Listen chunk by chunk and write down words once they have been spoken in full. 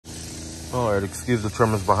Alright, excuse the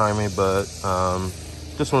tremors behind me, but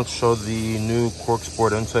just want to show the new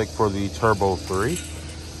Corksport intake for the Turbo 3.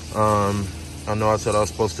 I know I said I was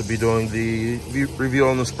supposed to be doing the review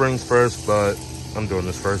on the springs first, but I'm doing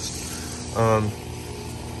this first.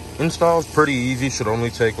 Install is pretty easy, should only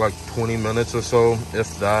take like 20 minutes or so,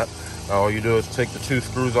 if that. All you do is take the 2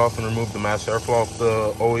 screws off and remove the mass airflow off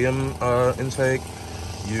the OEM intake.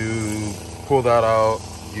 You pull that out.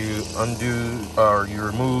 You undo, or you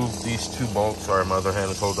remove these 2 bolts. Sorry, my other hand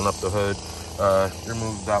is holding up the hood.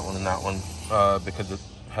 Remove that one and that one because it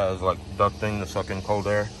has like ducting to suck in cold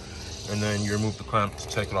air. And then you remove the clamp to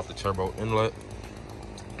take it off the turbo inlet.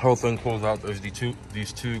 Whole thing pulls out. There's these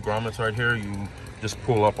two grommets right here. You just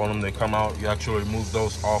pull up on them, they come out. You actually remove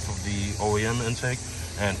those off of the OEM intake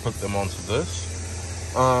and put them onto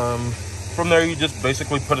this. From there, you just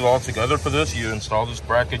basically put it all together for this. You install this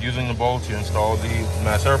bracket using the bolts, you install the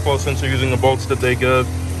mass airflow sensor using the bolts that they give,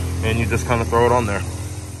 and you just kind of throw it on there.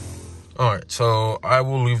 All right, so I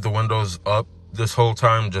will leave the windows up this whole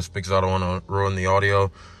time just because I don't want to ruin the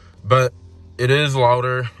audio, but it is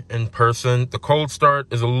louder in person. The cold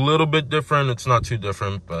start is a little bit different. It's not too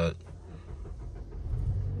different, but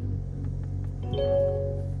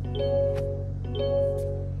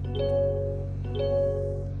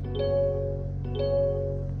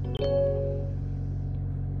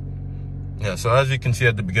yeah, so as you can see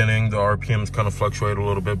at the beginning, the RPMs kind of fluctuate a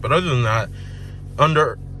little bit. But other than that,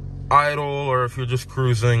 under idle or if you're just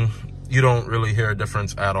cruising, you don't really hear a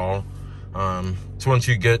difference at all. So once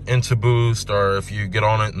you get into boost or if you get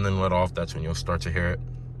on it and then let off, that's when you'll start to hear it.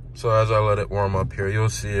 So as I let it warm up here, you'll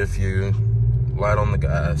see if you light on the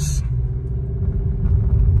gas.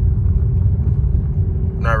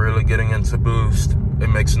 Not really getting into boost. It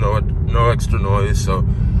makes no extra noise, so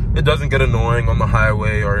it doesn't get annoying on the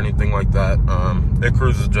highway or anything like that. It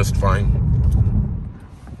cruises just fine.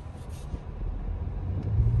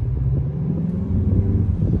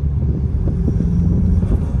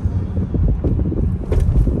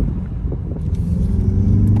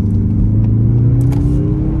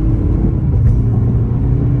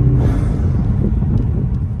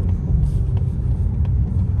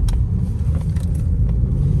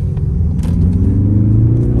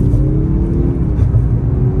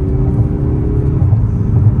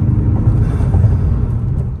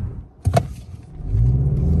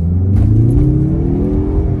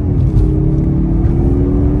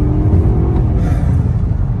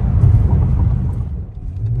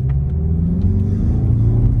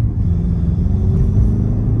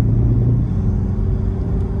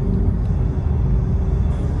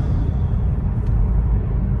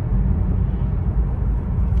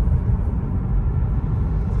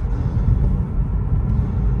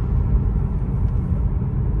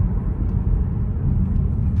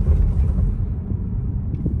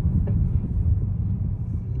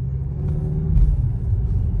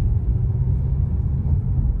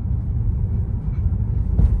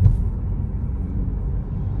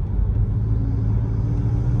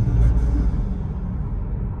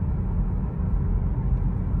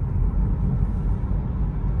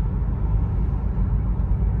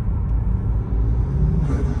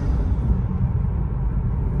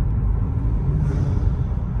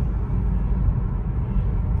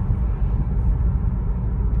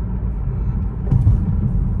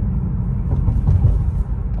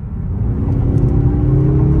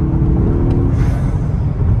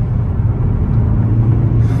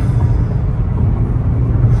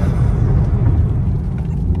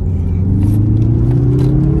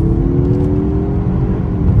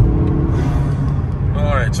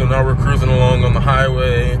 So now we're cruising along on the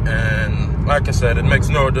highway, and like I said, it makes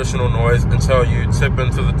no additional noise until you tip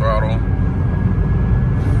into the throttle.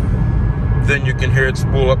 Then you can hear it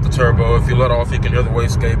spool up the turbo. If you let off, you can hear the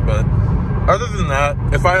wastegate. But other than that,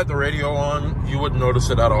 if I had the radio on, you wouldn't notice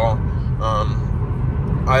it at all.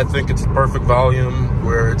 I think it's the perfect volume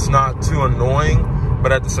where it's not too annoying,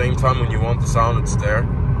 but at the same time, when you want the sound, it's there.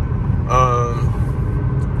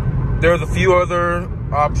 There's a few other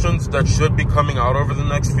options that should be coming out over the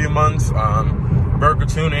next few months. Burger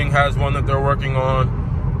Tuning has one that they're working on.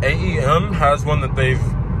 AEM has one that they've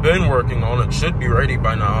been working on. It should be ready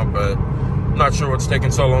by now, but I'm not sure what's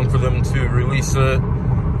taking so long for them to release it.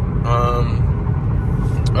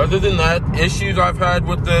 Other than that, issues I've had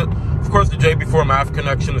with it, of course, the JB4 MAF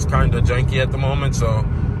connection is kind of janky at the moment, so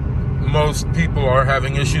most people are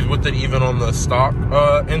having issues with it, even on the stock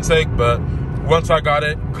intake. But once I got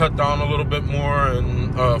it cut down a little bit more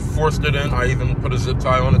and forced it in, I even put a zip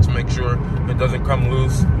tie on it to make sure it doesn't come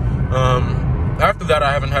loose. After that,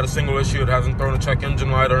 I haven't had a single issue. It hasn't thrown a check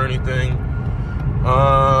engine light or anything.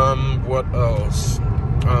 What else?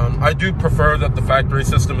 I I do prefer that the factory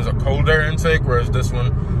system is a cold air intake, whereas this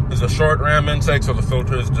one is a short ram intake, so the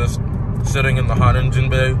filter is just sitting in the hot engine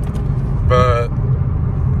bay. But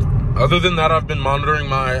other than that, I've been monitoring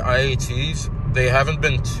my IATs. They haven't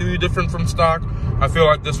been too different from stock. I feel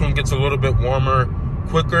like this one gets a little bit warmer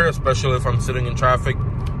quicker, especially if I'm sitting in traffic.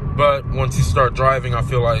 But once you start driving, I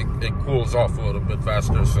feel like it cools off a little bit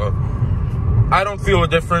faster. So I don't feel a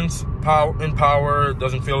difference in power. It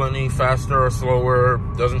doesn't feel any faster or slower.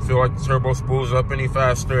 Doesn't feel like the turbo spools up any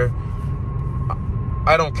faster.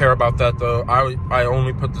 I don't care about that though. I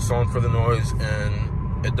only put this on for the noise,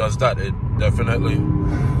 and it does that. It definitely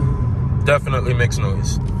makes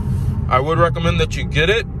noise. I would recommend that you get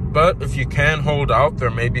it, but if you can hold out, there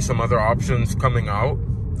may be some other options coming out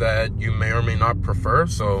that you may or may not prefer.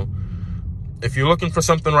 So if you're looking for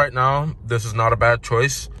something right now, this is not a bad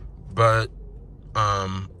choice, but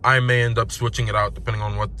I may end up switching it out depending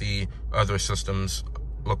on what the other systems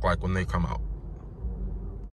look like when they come out.